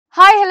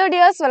Hi, hello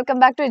dears. Welcome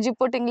back to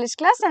Eduport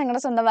Class. I am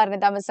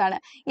Enrty.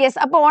 Yes,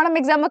 now Onam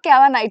Exam is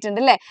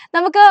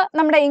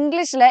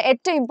English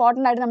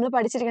important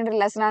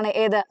lesson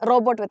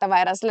robot with a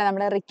virus.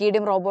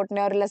 Rickedium robot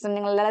lesson.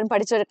 Yes,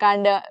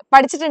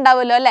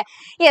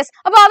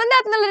 now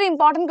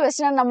important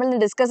question we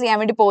discuss. So, you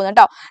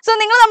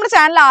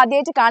channel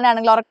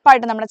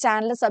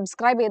channel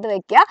subscribe video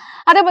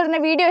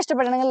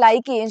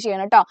like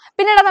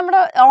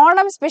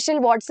Onam special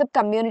WhatsApp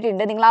community.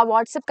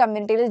 WhatsApp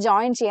community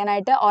join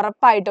ചെയ്യാനായിട്ട്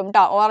ഉറപ്പായിട്ടും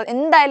ട്ടോ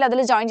എന്തായാലും അതിൽ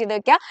join ചെയ്തു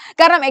വെക്കുക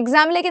കാരണം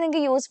എക്സാമിലേക്ക്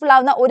നിങ്ങൾക്ക് useful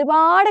ആവുന്ന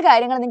ഒരുപാട്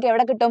കാര്യങ്ങൾ നിങ്ങൾക്ക്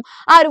എവിടെ കിട്ടും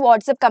ആ ഒരു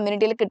WhatsApp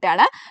കമ്മ്യൂണിറ്റിയിൽ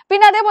കിട്ടാണ്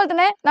പിന്നെ അതേപോലെ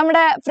തന്നെ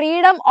നമ്മുടെ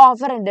ഫ്രീഡം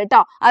ഓഫർ ഉണ്ട്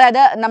ട്ടോ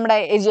അതായത് നമ്മുടെ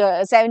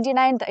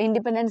 79th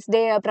ഇൻഡിപെൻഡൻസ്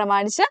ഡേ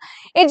പ്രമാണിച്ച്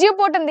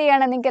എഡ്യൂപോർട്ട് എന്ത്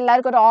ചെയ്യാണ് നിങ്ങൾക്ക്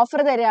എല്ലാവർക്കും ഒരു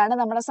ഓഫർ തരികയാണ്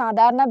നമ്മുടെ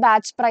സാധാരണ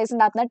ബാച്ച്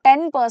പ്രൈസിന്റെ അകത്ത്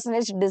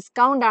 10%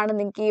 ഡിസ്കൗണ്ട് ആണ്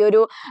നിങ്ങൾക്ക് ഈ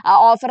ഒരു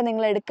ഓഫർ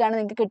നിങ്ങൾ എടുക്കുകയാണ്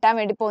നിങ്ങൾക്ക് കിട്ടാൻ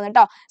വേണ്ടി പോകുന്നത്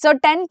ട്ടോ സോ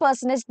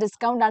 10%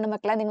 ഡിസ്കൗണ്ട് ആണ്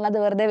മക്കളെ നിങ്ങൾ അത്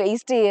വെറുതെ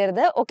വേസ്റ്റ്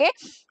ചെയ്യരുത് ഓക്കേ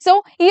സോ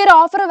ഈ ഒരു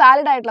ഓഫർ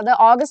വാലിഡ്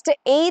August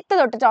 8th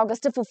തൊട്ട്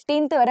August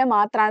 15th വരെ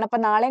മാത്രമാണ് അപ്പോൾ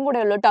നാളെയും കൂടെ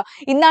ഉള്ളൂ ട്ടോ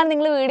ഇന്നാണ്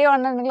നിങ്ങൾ വീഡിയോ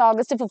കാണുന്നതെങ്കിൽ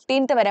August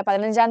 15th വരെ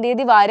 15ാം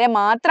തീയതി വരെ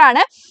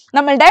മാത്രമാണ്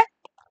നമ്മളുടെ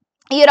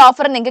ഈ ഒരു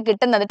ഓഫർ നിങ്ങൾക്ക്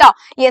കിട്ടുന്നത് ട്ടോ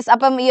യെസ്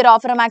അപ്പം ഈ ഒരു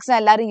ഓഫർ മാക്സിമം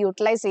എല്ലാവരും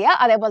യൂട്ടിലൈസ് ചെയ്യുക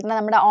അതേപോലെ തന്നെ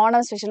നമ്മുടെ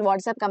ഓണം സ്പെഷ്യൽ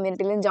വാട്സ്ആപ്പ്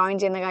കമ്മ്യൂണിറ്റിയിലും ജോയിൻ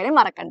ചെയ്യുന്ന കാര്യം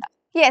മറക്കണ്ട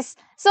യെസ്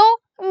സോ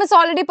മിസ്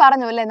ഓൾറെഡി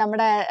പറഞ്ഞു അല്ലേ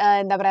നമ്മുടെ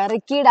എന്താ പറയുക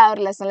റിക്കീഡ് ആ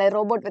ഒരു ലെസൺ അല്ലെ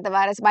റോബോട്ട് വിത്ത്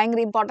വൈറസ് ഭയങ്കര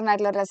ഇമ്പോർട്ടൻ്റ്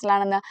ആയിട്ടുള്ള ഒരു ലെസൺ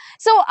ആണെന്ന്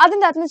സോ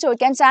അതിൻ്റെ അകത്ത്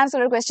ചോദിക്കാൻ ചാൻസ്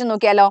ഉള്ള ഒരു ക്വസ്റ്റ്യൻ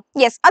നോക്കിയാലോ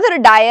യെസ് അതൊരു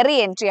ഡയറി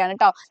എൻട്രി ആണ്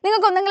കേട്ടോ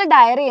നിങ്ങൾക്ക് ഒന്നെങ്കിൽ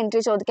ഡയറി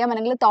എൻട്രി ചോദിക്കാം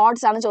അല്ലെങ്കിൽ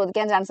തോട്ട്സ് ആണ്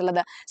ചോദിക്കാൻ ചാൻസ്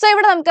ഉള്ളത് സോ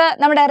ഇവിടെ നമുക്ക്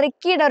നമ്മുടെ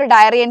റിക്കിയുടെ ഒരു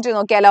ഡയറി എൻട്രി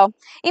നോക്കിയാലോ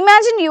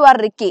imagine you are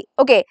Ricky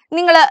okay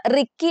നിങ്ങൾ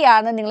റിക്കി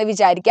ആണെന്ന് നിങ്ങൾ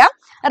വിചാരിക്കാം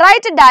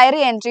right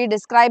diary entry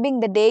describing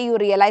the day you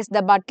realise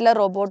the butler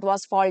robot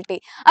was faulty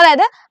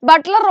അതായത്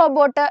ബട്ട്ലർ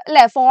റോബോട്ട്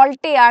അല്ലെ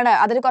ഫോൾട്ടി ആണ്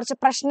അതിൽ കുറച്ച്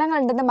പ്രശ്നങ്ങൾ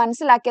ഉണ്ടെന്ന്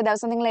മനസ്സിലാക്കിയ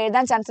ദിവസം നിങ്ങൾ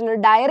എഴുതാൻ ചാൻസ് ഉള്ള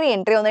ഒരു ഡയറി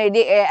എൻട്രി ഒന്ന്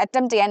എഴുതി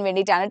അറ്റംപ്റ്റ് ചെയ്യാൻ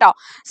വേണ്ടിയിട്ടാണ് കേട്ടോ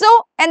സോ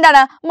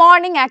എന്താണ്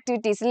മോർണിംഗ്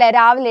ആക്ടിവിറ്റീസ് അല്ലെ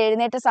രാവിലെ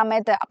എഴുന്നേറ്റ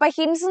സമയത്ത് അപ്പൊ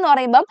ഹിൻസ് എന്ന്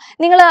പറയുമ്പോൾ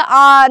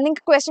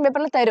നിങ്ങൾക്ക് ക്വസ്റ്റ്യൻ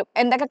പേപ്പറിൽ തരും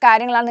എന്തൊക്കെ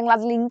കാര്യങ്ങളാണ് നിങ്ങൾ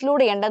അതിൽ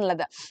ഇൻക്ലൂഡ്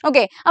ചെയ്യേണ്ടതുള്ളത്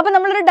ഓക്കെ അപ്പൊ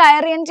നമ്മളൊരു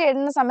ഡയറി എൻട്രി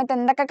എഴുതുന്ന സമയത്ത്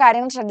എന്തൊക്കെ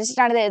കാര്യങ്ങൾ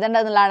ശ്രദ്ധിച്ചിട്ടാണ് ഇത്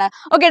എഴുതേണ്ടതെന്നുള്ളതാണ്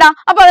ഓക്കേടാ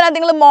അപ്പൊ അതിനകത്ത്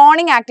നിങ്ങൾ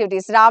മോർണിംഗ്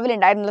ആക്ടിവിറ്റീസ് രാവിലെ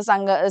ഉണ്ടായിരുന്നുള്ള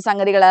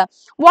സംഗതികൾ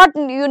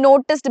വാട്ട് യു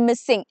നോട്ടിസ്ഡ്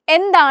മിസ്സിംഗ്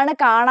എന്താണ്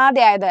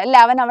കാണാതെ ആയത് അല്ലെ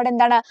അവൻ അവിടെ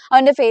എന്താണ്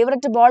അവന്റെ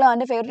ഫേവറേറ്റ് ബോളും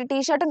അവന്റെ ഫേവറേറ്റ്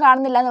ടീഷർട്ടും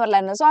കാണുന്നില്ല എന്ന്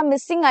പറഞ്ഞായിരുന്നു സോ ആ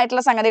മിസ്സിംഗ്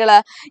ആയിട്ടുള്ള സംഗതികൾ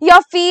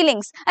യുവർ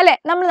ഫീലിംഗ്സ് അല്ലെ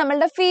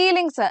നമ്മളുടെ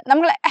ഫീലിംഗ്സ്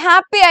നമ്മൾ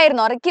ഹാപ്പി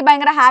ആയിരുന്നോ റിക്കി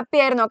ഭയങ്കര ഹാപ്പി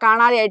ആയിരുന്നോ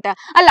കാണാതെ ആയിട്ട്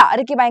അല്ല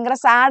റിക്കി ഭയങ്കര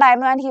സാഡ്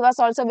ആയിരുന്നു and he was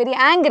also very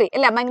angry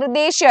അല്ലെ ഭയങ്കര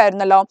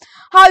ദേഷ്യമായിരുന്നല്ലോ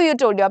how you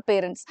told your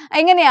parents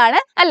എങ്ങനെയാണ്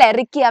അല്ലെ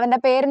റിക്കി അവന്റെ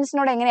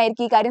പേരൻസിനോട്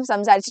എങ്ങനെയായിരിക്കും ഈ കാര്യം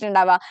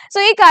സംസാരിച്ചിട്ടുണ്ടാവുക സോ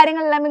ഈ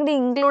കാര്യങ്ങളെല്ലാം കൂടി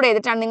ഇൻക്ലൂഡ്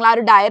ചെയ്തിട്ടാണ് നിങ്ങൾ ആ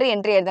ഒരു ഡയറി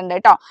എൻട്രി എഴുതേണ്ടത്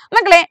കേട്ടോ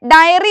മക്കളെ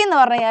ഡയറി എന്ന്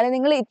പറഞ്ഞു കഴിഞ്ഞാൽ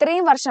നിങ്ങൾ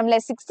ഇത്രയും വർഷം അല്ലെ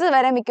 6th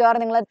വരെ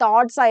മിക്കവാറും നിങ്ങൾ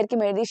തോട്ട്സ് ആയിരിക്കും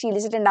എഴുതി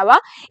ശീലിച്ചിട്ടുണ്ടാവുക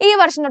ഈ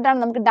വർഷം തൊട്ടാണ്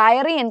നമുക്ക്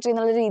ഡയറി എൻട്രി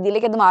എന്നുള്ള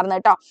രീതിയിലേക്ക് അത് മാറുന്നത്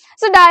കേട്ടോ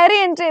സോ ഡയറി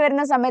എൻട്രി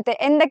വരുന്ന സമയത്ത്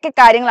എന്തൊക്കെ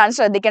കാര്യങ്ങളാണ്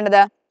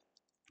ശ്രദ്ധിക്കേണ്ടത്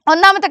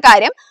ഒന്നാമത്തെ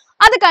കാര്യം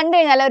അത് കണ്ടു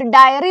കഴിഞ്ഞാൽ ഒരു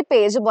ഡയറി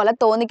പേജ് പോലെ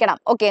തോന്നിക്കണം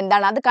ഓക്കെ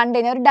എന്താണ് അത് കണ്ടു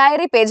കഴിഞ്ഞാൽ ഒരു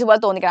ഡയറി പേജ് പോലെ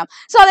തോന്നിക്കണം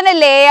സോ അതിന്റെ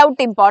ലേ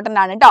ഔട്ട് ഇമ്പോർട്ടന്റ്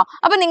ആണ് കേട്ടോ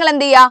അപ്പൊ നിങ്ങൾ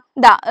എന്ത്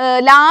ചെയ്യുക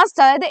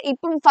ലാസ്റ്റ് അതായത്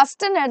ഇപ്പം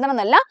ഫസ്റ്റ് എഴുതണം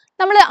എന്നല്ല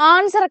നമ്മൾ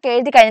ആൻസർ ഒക്കെ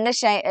എഴുതി കഴിഞ്ഞ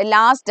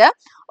ലാസ്റ്റ്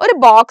ഒരു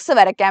ബോക്സ്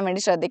വരയ്ക്കാൻ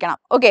വേണ്ടി ശ്രദ്ധിക്കണം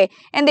ഓക്കെ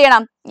എന്ത്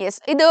ചെയ്യണം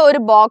യെസ് ഇത്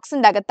ഒരു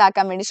ബോക്സിന്റെ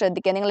അകത്താക്കാൻ വേണ്ടി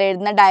ശ്രദ്ധിക്കുക നിങ്ങൾ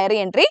എഴുതുന്ന ഡയറി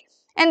എൻട്രി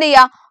എന്ത്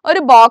ചെയ്യുക ഒരു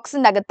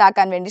ബോക്സിന്റെ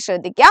അകത്താക്കാൻ വേണ്ടി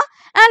ശ്രദ്ധിക്കുക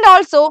ആൻഡ്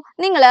ഓൾസോ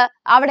നിങ്ങൾ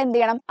അവിടെ എന്ത്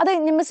ചെയ്യണം അത്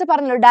മിസ്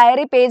പറഞ്ഞല്ലോ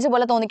ഡയറി പേജ്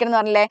പോലെ തോന്നിക്കണം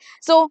എന്ന് പറഞ്ഞില്ലേ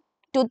സോ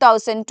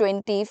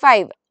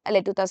 2025 അല്ലെ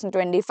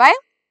 2025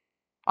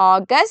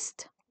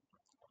 ഓഗസ്റ്റ്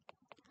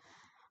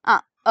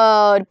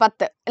ഒരു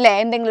 10 അല്ലെ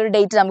എന്തെങ്കിലും ഒരു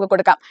ഡേറ്റ് നമുക്ക്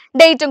കൊടുക്കാം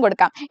ഡേറ്റും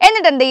കൊടുക്കാം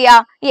എന്നിട്ട് എന്ത്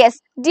ചെയ്യുക യെസ്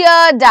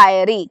ഡിയർ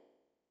ഡയറി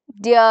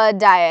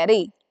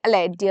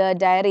അല്ലെ ഡിയർ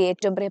ഡയറി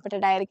ഏറ്റവും പ്രിയപ്പെട്ട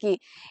ഡയറിക്ക്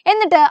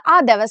എന്നിട്ട് ആ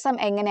ദിവസം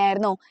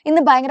എങ്ങനെയായിരുന്നു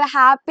ഇന്ന് ഭയങ്കര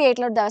ഹാപ്പി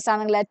ആയിട്ടുള്ള ഒരു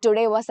ദിവസമാണെങ്കിൽ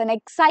today was an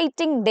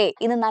exciting day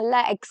ഇന്ന്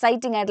നല്ല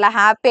എക്സൈറ്റിംഗ് ആയിട്ടുള്ള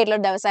ഹാപ്പി ആയിട്ടുള്ള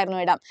ഒരു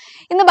ദിവസമായിരുന്നു ഇടാം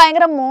ഇന്ന്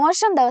ഭയങ്കര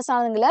മോശം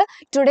ദിവസമാണെങ്കിൽ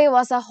today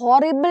was A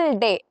horrible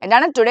day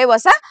എന്താണ് today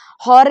was A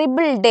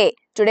horrible day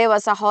today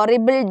was A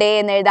horrible day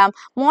എന്ന് എഴുതാം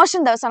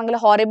മോശം ദിവസമാണെങ്കിൽ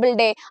ഹൊറിബിൾ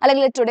ഡേ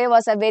അല്ലെങ്കിൽ ടുഡേ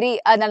വാസ് എ വെരി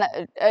എന്താണ്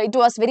ഇറ്റ്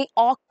വാസ് വെരി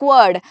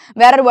ഓക്വേർഡ്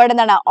വേറൊരു വേർഡ്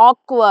എന്താണ്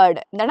ഓക്വേർഡ്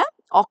എന്താണ്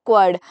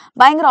ഓക്വേർഡ്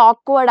ഭയങ്കര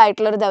ഓക്വേർഡ്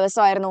ആയിട്ടുള്ള ഒരു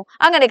ദിവസമായിരുന്നു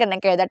അങ്ങനെയൊക്കെ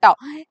എന്നൊക്കെ എഴുതട്ടോ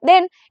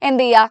ദെൻ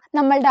എന്ത് ചെയ്യുക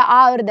നമ്മളുടെ ആ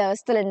ഒരു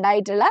ദിവസത്തിൽ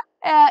ഉണ്ടായിട്ടുള്ള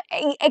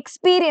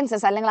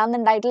എക്സ്പീരിയൻസസ് അല്ലെങ്കിൽ അന്ന്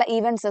ഉണ്ടായിട്ടുള്ള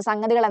ഈവൻസ്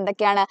സംഗതികൾ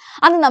എന്തൊക്കെയാണ്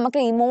അന്ന് നമുക്ക്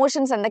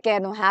ഇമോഷൻസ്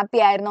എന്തൊക്കെയായിരുന്നു ഹാപ്പി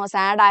ആയിരുന്നോ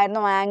സാഡ്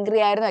ആയിരുന്നോ ആംഗ്രി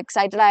ആയിരുന്നോ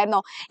എക്സൈറ്റഡ് ആയിരുന്നോ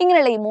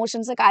ഇങ്ങനെയുള്ള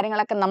ഇമോഷൻസ്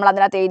കാര്യങ്ങളൊക്കെ നമ്മൾ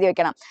അതിനകത്ത് എഴുതി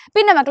വെക്കണം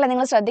പിന്നെ മക്കളെ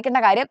നിങ്ങൾ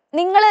ശ്രദ്ധിക്കേണ്ട കാര്യം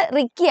നിങ്ങൾ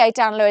റിക്കി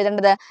ആയിട്ടാണല്ലോ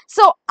എഴുതേണ്ടത്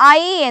സോ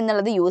ഐ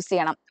എന്നുള്ളത് യൂസ്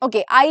ചെയ്യണം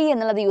ഓക്കെ ഐ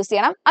എന്നുള്ളത് യൂസ്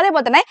ചെയ്യണം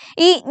അതേപോലെ തന്നെ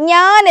ഈ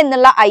ഞാൻ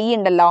എന്നുള്ള ഐ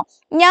ഉണ്ടല്ലോ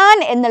ഞാൻ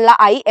എന്നുള്ള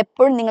ഐ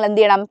എപ്പോഴും നിങ്ങൾ എന്ത്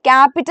ചെയ്യണം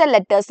ക്യാപിറ്റൽ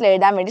ലെറ്റേഴ്സിൽ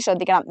എഴുതാൻ വേണ്ടി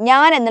ശ്രദ്ധിക്കണം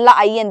ഞാൻ എന്നുള്ള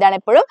ഐ എന്താണ്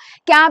എപ്പോഴും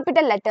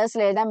ക്യാപിറ്റൽ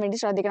ലെറ്റേഴ്സിൽ എഴുതാൻ വേണ്ടി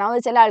ശ്രദ്ധിക്കണം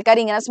അത് ചില ആൾക്കാർ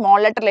ഇങ്ങനെ സ്മോൾ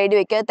ലെറ്ററിൽ എഴുതി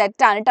വെക്കുക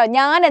തെറ്റാണ് കേട്ടോ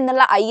ഞാൻ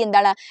എന്നുള്ള ഐ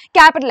എന്താണ്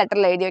ക്യാപിറ്റൽ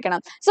ലെറ്ററിൽ എഴുതി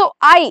വെക്കണം സോ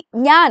ഐ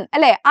ഞാൻ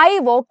അല്ലെ I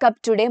woke up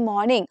today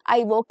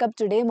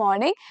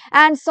morning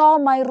and so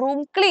my room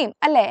clean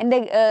അല്ലെ എന്റെ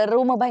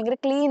റൂം ഭയങ്കര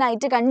ക്ലീൻ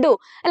ആയിട്ട് കണ്ടു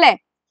അല്ലെ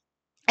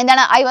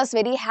എന്താണ് I was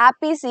very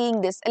happy seeing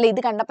this അല്ലെ ഇത്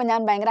കണ്ടപ്പോൾ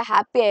ഞാൻ ഭയങ്കര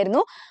ഹാപ്പി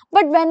ആയിരുന്നു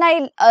but when I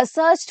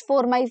searched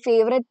for my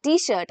favorite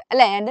t-shirt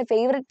അല്ലെ എൻ്റെ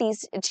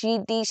ഫേവറേറ്റ്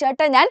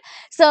ടീഷർട്ട് ഞാൻ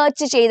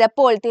സെർച്ച്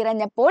ചെയ്തപ്പോൾ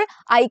തിരഞ്ഞപ്പോൾ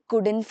I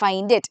couldn't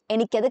find it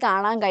എനിക്കത്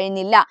കാണാൻ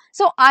കഴിഞ്ഞില്ല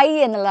സോ I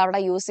എന്നുള്ളത്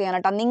അവിടെ യൂസ് ചെയ്യണം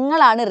കേട്ടോ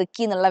നിങ്ങളാണ്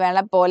റിക്കി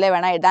എന്നുള്ള പോലെ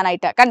വേണം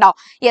എഴുതാനായിട്ട് കണ്ടോ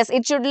yes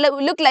it should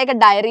look like A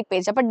diary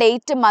page അപ്പോൾ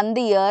ഡേറ്റ്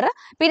മന്ത് ഇയർ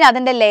പിന്നെ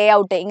അതിന്റെ ലേ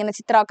ഔട്ട് ഇങ്ങനെ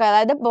ചിത്രമൊക്കെ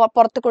അതായത്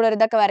പുറത്ത് കൂടെ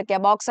ഇതൊക്കെ വരയ്ക്കുക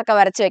ബോക്സ് ഒക്കെ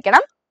വരച്ച്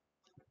വെക്കണം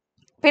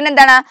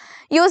പിന്നെന്താണ്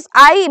use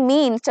I me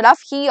instead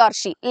of he or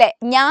she അല്ലെ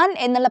ഞാൻ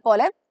എന്നുള്ള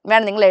പോലെ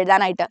വേണം നിങ്ങൾ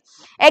എഴുതാനായിട്ട്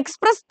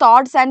express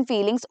thoughts and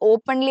feelings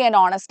openly and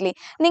honestly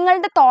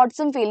നിങ്ങളുടെ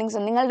തോട്ട്സും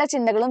ഫീലിംഗ്സും നിങ്ങളുടെ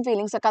ചിന്തകളും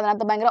ഫീലിംഗ്സും ഒക്കെ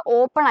അതിനകത്ത് ഭയങ്കര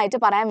ഓപ്പൺ ആയിട്ട്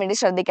പറയാൻ വേണ്ടി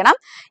ശ്രദ്ധിക്കണം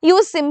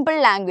യൂസ് സിമ്പിൾ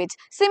ലാംഗ്വേജ്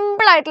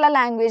സിമ്പിൾ ആയിട്ടുള്ള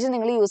ലാംഗ്വേജ്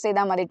നിങ്ങൾ യൂസ്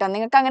ചെയ്താൽ മതി കേട്ടോ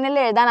നിങ്ങൾക്ക്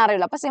അങ്ങനെയല്ലേ എഴുതാൻ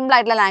അറിയുള്ളൂ അപ്പോൾ സിമ്പിൾ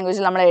ആയിട്ടുള്ള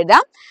ലാംഗ്വേജിൽ നമ്മൾ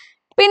എഴുതാം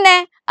പിന്നെ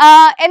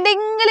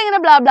എന്തെങ്കിലും ഇങ്ങനെ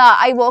blah blah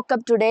I woke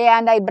up today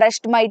and I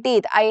brushed my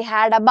teeth I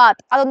had a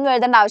bath അതൊന്നും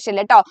എഴുതേണ്ട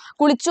ആവശ്യമില്ല കേട്ടോ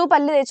കുളിച്ചു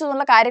പല്ല് തേച്ചു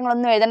എന്നുള്ള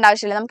കാര്യങ്ങളൊന്നും എഴുതേണ്ട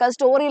ആവശ്യമില്ല നമുക്ക് അത്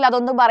സ്റ്റോറിയിൽ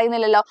അതൊന്നും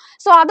പറയുന്നില്ലല്ലോ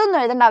സോ അതൊന്നും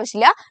എഴുതേണ്ട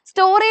ആവശ്യമില്ല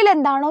സ്റ്റോറിയിൽ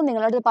എന്താണോ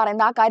നിങ്ങളോട്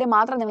പറയുന്നത് ആ കാര്യം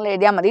മാത്രം നിങ്ങൾ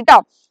എഴുതിയാൽ മതി കേട്ടോ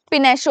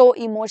പിന്നെ ഷോ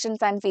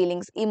ഇമോഷൻസ് ആൻഡ്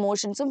ഫീലിംഗ്സ്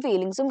ഇമോഷൻസും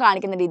ഫീലിംഗ്സും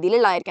കാണിക്കുന്ന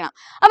രീതിയിലുള്ളതായിരിക്കണം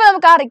അപ്പൊ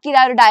നമുക്ക് ആ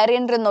റിക്കിയുടെ ആ ഒരു ഡയറി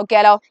എൻട്രി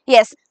നോക്കിയാലോ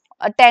യെസ്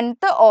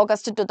 10th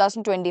August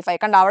 2025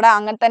 കണ്ടോ അവിടെ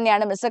അങ്ങനെ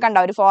തന്നെയാണ് മിസ് കണ്ടോ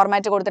ഒരു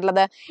ഫോർമാറ്റ്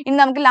കൊടുത്തിട്ടുള്ളത് ഇനി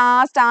നമുക്ക്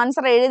ലാസ്റ്റ്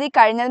ആൻസർ എഴുതി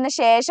കഴിഞ്ഞതിന്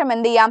ശേഷം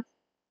എന്ത് ചെയ്യാം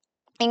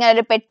ഇങ്ങനെ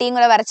ഒരു പെട്ടിയും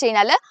കൂടെ വരച്ചു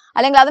കഴിഞ്ഞാൽ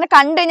അല്ലെങ്കിൽ അതിനെ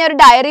കണ്ടു കഴിഞ്ഞാൽ ഒരു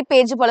ഡയറി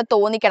പേജ് പോലെ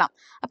തോന്നിക്കണം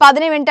അപ്പൊ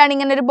അതിന് വേണ്ടിയിട്ടാണ്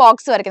ഇങ്ങനെ ഒരു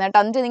ബോക്സ് വരയ്ക്കുന്നത്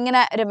കേട്ടോ എന്നിട്ട്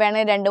ഇങ്ങനെ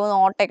വേണമെങ്കിൽ 2-3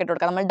 ഓട്ടയൊക്കെ ഇട്ട്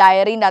കൊടുക്കാം നമ്മൾ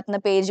ഡയറിന്റെ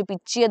അകത്തുനിന്ന് പേജ്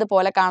പിച്ചിയത്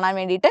പോലെ കാണാൻ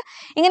വേണ്ടിയിട്ട്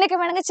ഇങ്ങനെയൊക്കെ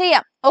വേണമെങ്കിൽ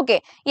ചെയ്യാം ഓക്കെ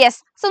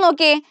യെസ് സോ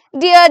നോക്കിയേ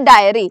ഡിയർ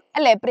ഡയറി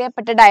അല്ലെ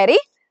പ്രിയപ്പെട്ട diary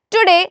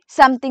today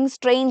something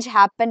strange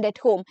happened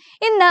at home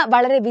ഇന്ന്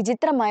വളരെ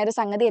വിചിത്രമായ ഒരു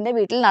സംഗതി എൻ്റെ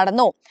വീട്ടിൽ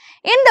നടന്നു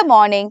in the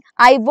morning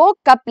I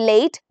woke up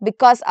late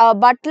because our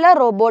butler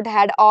robot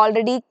had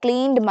already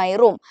cleaned my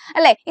room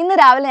അല്ലെ ഇന്ന്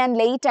രാവിലെ ഞാൻ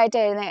ലേറ്റ് ആയിട്ട്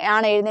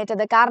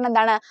എഴുന്നേറ്റത് കാരണം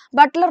എന്താണ്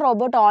ബട്ട്ലർ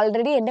റോബോട്ട്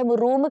ഓൾറെഡി എൻ്റെ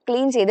റൂം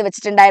ക്ലീൻ ചെയ്ത്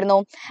വെച്ചിട്ടുണ്ടായിരുന്നു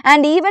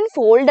and even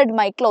folded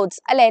my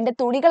clothes അല്ലെ എൻ്റെ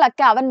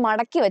തുണികളൊക്കെ അവൻ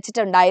മടക്കി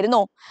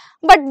വെച്ചിട്ടുണ്ടായിരുന്നു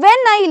but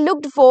when I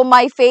looked for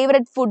my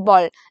favourite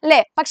football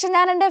അല്ലെ പക്ഷെ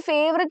ഞാൻ എൻ്റെ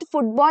ഫേവറേറ്റ്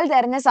ഫുട്ബോൾ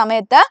തിരഞ്ഞ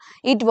സമയത്ത്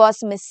ഇറ്റ്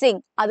വാസ് മിസ്സിംഗ്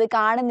അത്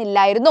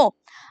കാണുന്നില്ലായിരുന്നു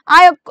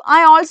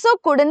I also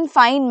couldn't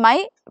find my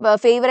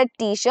favorite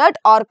t-shirt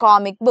or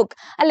comic book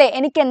അല്ലെ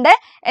എനിക്ക് എൻ്റെ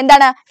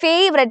എന്താണ്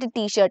ഫേവറേറ്റ്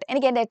ടീഷർട്ട്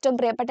എനിക്ക് എൻ്റെ ഏറ്റവും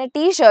പ്രിയപ്പെട്ട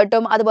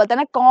ടീഷർട്ടും അതുപോലെ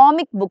തന്നെ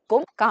കോമിക്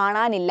ബുക്കും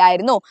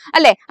കാണാനില്ലായിരുന്നു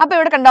അല്ലെ അപ്പൊ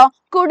ഇവിടെ കണ്ടോ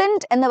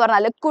couldn't എന്ന്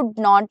പറഞ്ഞാൽ could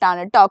not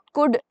ആണ് കേട്ടോ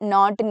could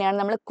notനെയാണ്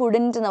നമ്മൾ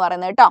couldn't എന്ന്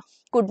പറയുന്നത് കേട്ടോ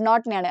could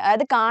notനെയാണ്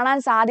അതായത് കാണാൻ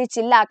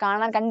സാധിച്ചില്ല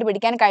കാണാൻ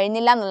കണ്ടുപിടിക്കാൻ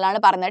കഴിഞ്ഞില്ല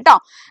എന്നുള്ളതാണ് പറയുന്നത് കേട്ടോ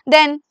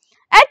then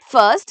at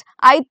first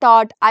I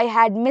thought I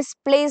had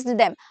misplaced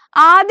them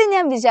ആദ്യം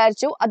ഞാൻ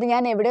വിചാരിച്ചു അത്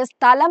ഞാൻ എവിടെ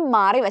സ്ഥലം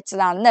മാറി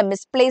വെച്ചതാണെന്ന്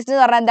മിസ്പ്ലേസ്ഡ്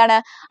എന്ന് പറഞ്ഞാൽ എന്താണ്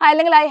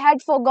അല്ലെങ്കിൽ I had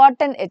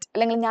forgotten it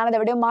അല്ലെങ്കിൽ ഞാൻ അത്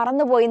എവിടെയോ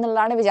മറന്നുപോയി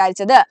എന്നുള്ളതാണ്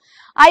വിചാരിച്ചത്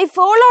I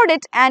followed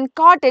it and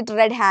caught it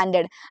red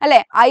handed അല്ലെ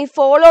I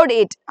followed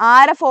it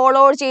ആരെ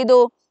ഫോളോ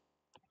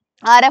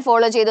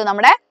ചെയ്തു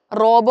നമ്മുടെ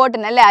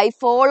റോബോട്ടിന് അല്ലെ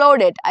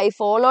I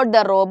followed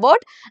the robot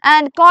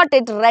and caught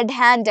it red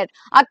handed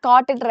ആ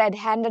caught it red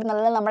handed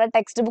എന്നുള്ളത് നമ്മുടെ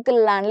ടെക്സ്റ്റ്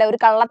ബുക്കിലാണല്ലേ ഒരു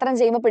കള്ളത്തരം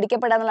ചെയ്യുമ്പോൾ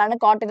പിടിക്കപ്പെടുക എന്നുള്ളതാണ്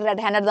caught it red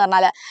handed എന്ന്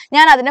പറഞ്ഞാൽ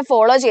ഞാൻ അതിനെ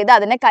ഫോളോ ചെയ്ത്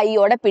അതിനെ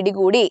കൈയോടെ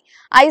പിടികൂടി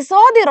I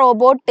saw the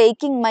robot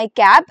taking my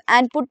cap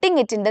and putting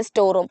it in the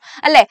storeroom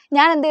അല്ലെ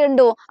ഞാൻ എന്ത്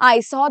കണ്ടു I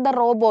saw the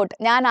robot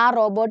ഞാൻ ആ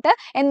റോബോട്ട്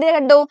എന്ത്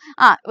കണ്ടു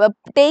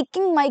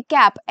taking my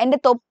cap എൻ്റെ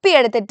തൊപ്പി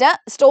എടുത്തിട്ട്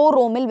സ്റ്റോർ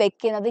റൂമിൽ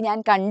വെക്കുന്നത് ഞാൻ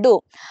കണ്ടു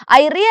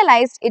I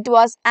realized it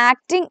was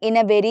acting in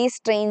a very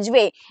strange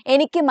way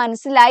എനിക്ക്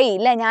മനസ്സിലായി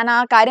ഇല്ലേ ഞാൻ ആ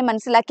കാര്യം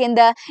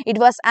മനസ്സിലാക്കിയത് it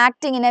was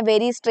acting in a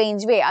very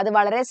strange way അത്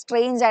വളരെ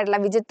സ്ട്രേഞ്ച് ആയിട്ടുള്ള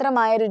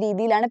വിചിത്രമായ ഒരു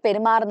രീതിയിലാണ്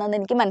പെരുമാറുന്നത്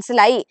എനിക്ക്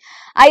മനസ്സിലായി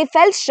I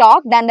felt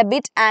shocked and a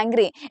bit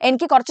angry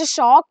എനിക്ക് കുറച്ച്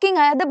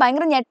ഷോക്കിംഗ് ആയത്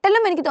ഭയങ്കര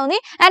ഞെട്ടലും എനിക്ക് തോന്നി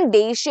ആൻഡ്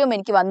ദേഷ്യവും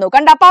എനിക്ക് വന്നു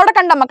കണ്ടോ അപ്പൊ അവിടെ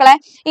കണ്ടോ മക്കളെ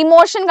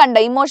ഇമോഷൻ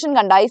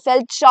കണ്ടോ I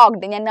felt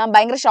shocked ഞാൻ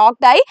ഭയങ്കര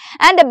ഷോക്ക്ഡ് ആയി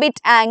ആൻഡ് a bit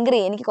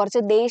angry എനിക്ക്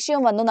കുറച്ച്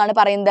ദേഷ്യവും വന്നു എന്നാണ്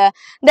പറയുന്നത്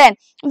then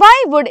why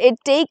would it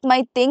take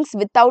my things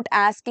without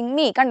asking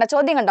me കണ്ടോ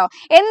ചോദ്യം കണ്ടോ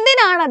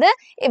എന്തിനാണ് അത്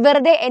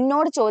വെറുതെ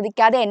എന്നോട്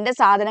ചോദിക്കാതെ എൻ്റെ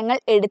സാധനങ്ങൾ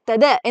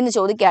എടുത്തത് എന്ന്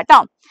ചോദിക്കുക കേട്ടോ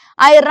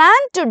I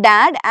ran to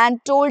dad and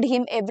told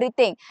him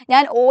everything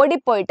ഞാൻ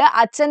ഓടിപ്പോയിട്ട്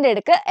അച്ഛൻ്റെ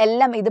അടുക്ക്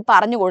എല്ലാം ഇത്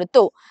പറഞ്ഞു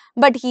കൊടുത്തു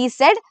but he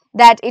said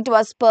that it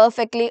was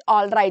perfectly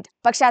all right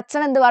പക്ഷെ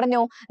അച്ഛൻ എന്ത്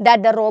പറഞ്ഞു that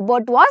the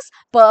robot was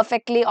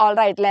perfectly all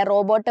right അല്ലെ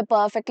റോബോട്ട്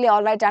perfectly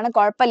all right ആണ്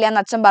കുഴപ്പമില്ല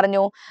എന്ന് അച്ഛൻ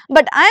പറഞ്ഞു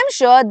but I am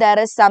sure there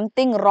is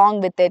something wrong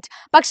with it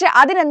പക്ഷെ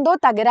അതിനെന്തോ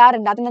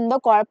തകരാറുണ്ട് അതിനെന്തോ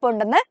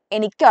കുഴപ്പമുണ്ടെന്ന്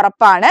എനിക്ക്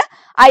ഉറപ്പാണ്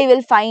I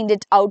will find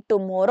it out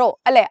tomorrow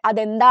അല്ലെ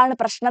അതെന്താണ്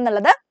പ്രശ്നം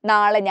എന്നുള്ളത്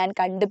നാളെ ഞാൻ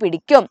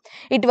കണ്ടുപിടിക്കും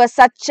it was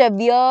such a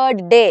weird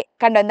day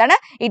കണ്ടോ എന്താണ്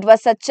it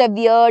was such a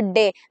weird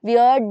day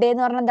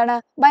എന്ന് പറഞ്ഞാൽ എന്താണ്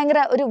ഭയങ്കര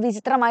ഒരു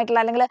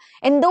വിചിത്രമായിട്ടുള്ള അല്ലെങ്കിൽ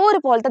എന്തോ ഒരു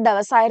പോലത്തെ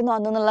ദിവസമായിരുന്നു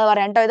അന്നെന്നുള്ളത്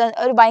പറയാം കേട്ടോ ഇത്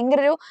ഒരു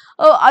ഭയങ്കര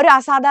ഒരു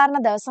അസാധാരണ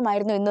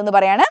ദിവസമായിരുന്നു ഇന്നെന്ന്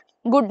പറയാണ്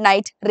ഗുഡ്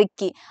നൈറ്റ്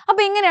റിക്കി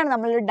അപ്പൊ ഇങ്ങനെയാണ്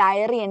നമ്മളൊരു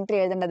ഡയറി എൻട്രി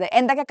എഴുതേണ്ടത്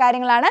എന്തൊക്കെ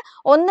കാര്യങ്ങളാണ്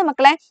ഒന്ന്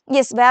മക്കളെ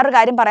യെസ് വേറൊരു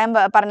കാര്യം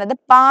പറഞ്ഞത്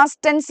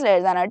പാസ്റ്റ് ടെൻസിൽ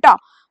എഴുതണം കേട്ടോ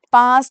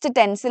പാസ്റ്റ്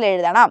ടെൻസിൽ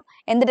എഴുതണം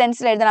എന്ത്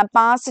ടെൻസിൽ എഴുതണം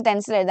പാസ്റ്റ്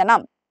ടെൻസിൽ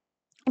എഴുതണം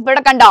ഇപ്പൊ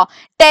ഇവിടെ കണ്ടോ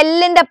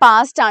ടെല്ലിന്റെ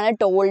പാസ്റ്റ് ആണ്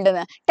ടോൾഡ്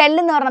ടെൽ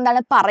എന്ന് പറഞ്ഞാൽ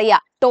എന്താണ് പറയാ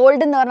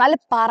ടോൾഡ് എന്ന് പറഞ്ഞാൽ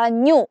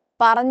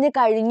പറഞ്ഞു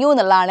കഴിഞ്ഞു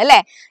എന്നുള്ളതാണ് അല്ലെ.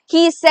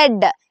 ഹി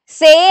സെഡ്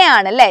സേ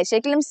ആണ് അല്ലെ,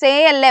 ശരിക്കും സേ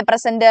അല്ലേ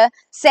പ്രസന്റ്.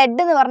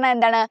 സെഡ് എന്ന് പറഞ്ഞാൽ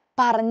എന്താണ്,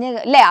 പറഞ്ഞു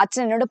അല്ലെ.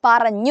 അച്ഛൻ എന്നോട്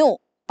പറഞ്ഞു,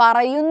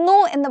 പറയുന്നു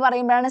എന്ന്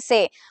പറയുമ്പോഴാണ്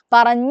സേ,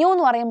 പറഞ്ഞു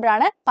എന്ന്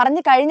പറയുമ്പോഴാണ്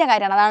പറഞ്ഞു കഴിഞ്ഞ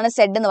കാര്യമാണ്, അതാണ്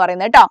സെഡ് എന്ന്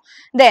പറയുന്നത് കേട്ടോ.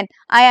 Then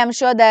I am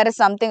sure there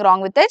is something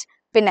wrong with it.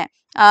 പിന്നെ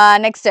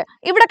നെക്സ്റ്റ്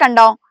ഇവിടെ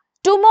കണ്ടോ,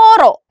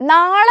 ടുമോറോ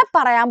നാളെ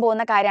പറയാൻ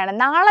പോകുന്ന കാര്യമാണ്,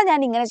 നാളെ ഞാൻ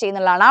ഇങ്ങനെ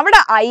ചെയ്യുന്നുള്ളതാണ്. അവിടെ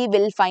I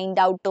will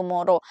find out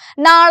tomorrow,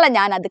 നാളെ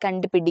ഞാൻ അത്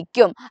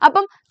കണ്ടുപിടിക്കും.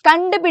 അപ്പം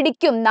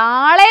കണ്ടുപിടിക്കും,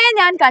 നാളെ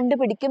ഞാൻ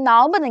കണ്ടുപിടിക്കും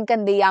എന്നാവുമ്പോൾ നിങ്ങൾക്ക്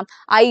എന്ത് ചെയ്യാം,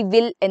 ഐ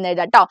വിൽ എന്ന്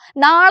എഴുതാം കേട്ടോ.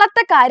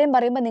 നാളത്തെ കാര്യം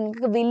പറയുമ്പോൾ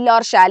നിങ്ങൾക്ക് വിൽ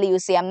ഓർ ഷാൽ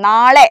യൂസ് ചെയ്യാം.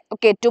 നാളെ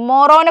ഓക്കെ,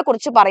 ടുമോറോനെ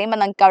കുറിച്ച്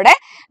പറയുമ്പോൾ നിങ്ങൾക്ക് അവിടെ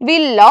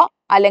വില്ലോ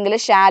അല്ലെങ്കിൽ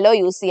ഷാലോ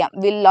യൂസ് ചെയ്യാം,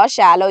 വില്ലോ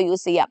ഷാലോ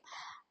യൂസ് ചെയ്യാം.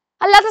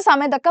 അല്ലാത്ത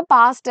സമയത്തൊക്കെ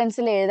പാസ്റ്റ്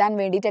ടെൻസിൽ എഴുതാൻ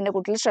വേണ്ടിയിട്ട് എൻ്റെ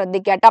കുട്ടികൾ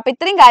ശ്രദ്ധിക്കുക കേട്ടോ. അപ്പൊ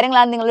ഇത്രയും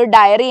കാര്യങ്ങളാണ് നിങ്ങൾ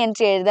ഡയറി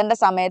എൻട്രി എഴുതേണ്ട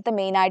സമയത്ത്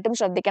മെയിൻ ആയിട്ടും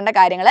ശ്രദ്ധിക്കേണ്ട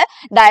കാര്യങ്ങൾ.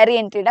 ഡയറി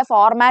എൻട്രിയുടെ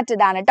ഫോർമാറ്റ്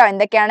ഇതാണ് കേട്ടോ.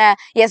 എന്തൊക്കെയാണ്,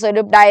 യെസ്,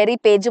 ഒരു ഡയറി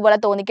പേജ് പോലെ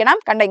തോന്നിക്കണം,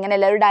 കണ്ടോ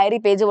ഇങ്ങനെയല്ല, ഒരു ഡയറി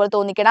പേജ് പോലെ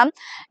തോന്നിക്കണം.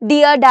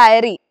 ഡിയർ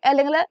ഡയറി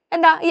അല്ലെങ്കിൽ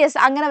എന്താ, യെസ്,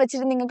 അങ്ങനെ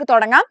വെച്ചിട്ട് നിങ്ങൾക്ക്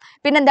തുടങ്ങാം.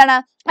 പിന്നെന്താണ്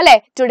അല്ലെ,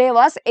 ടുഡേ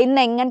വാസ്,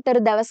 ഇന്ന് എങ്ങനത്തെ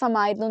ഒരു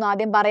ദിവസമായിരുന്നു എന്ന്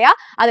ആദ്യം പറയാ,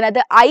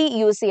 അതിനകത്ത് ഐ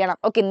യൂസ് ചെയ്യണം.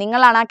 ഓക്കെ,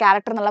 നിങ്ങളാണ് ആ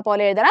ക്യാരക്ടർ എന്നുള്ള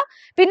പോലെ എഴുതണം.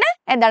 പിന്നെ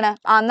എന്താണ്,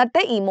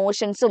 അന്നത്തെ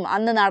ഇമോഷൻസും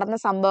അന്ന് നടന്ന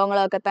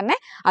സംഭവങ്ങളും ഒക്കെ തന്നെ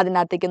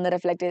അതിനകത്തേക്ക് ഒന്ന്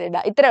റിഫ്ലക്ട്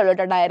ചെയ്തിടുക. ഇത്രേ ഉള്ളൂ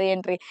കേട്ടോ ഡയറി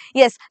എൻട്രി.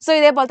 യെസ്, സോ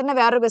ഇതേപോലെ തന്നെ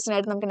വേറൊരു ക്വസ്റ്റൻ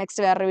ആയിട്ട് നമുക്ക്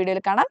നെക്സ്റ്റ് വേറൊരു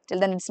വീഡിയോയിൽ കാണാം.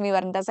 ടിൽ ദെൻ ഇറ്റ്സ് മീ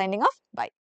വരണ്ട സൈനിങ് ഓഫ്. ബൈ.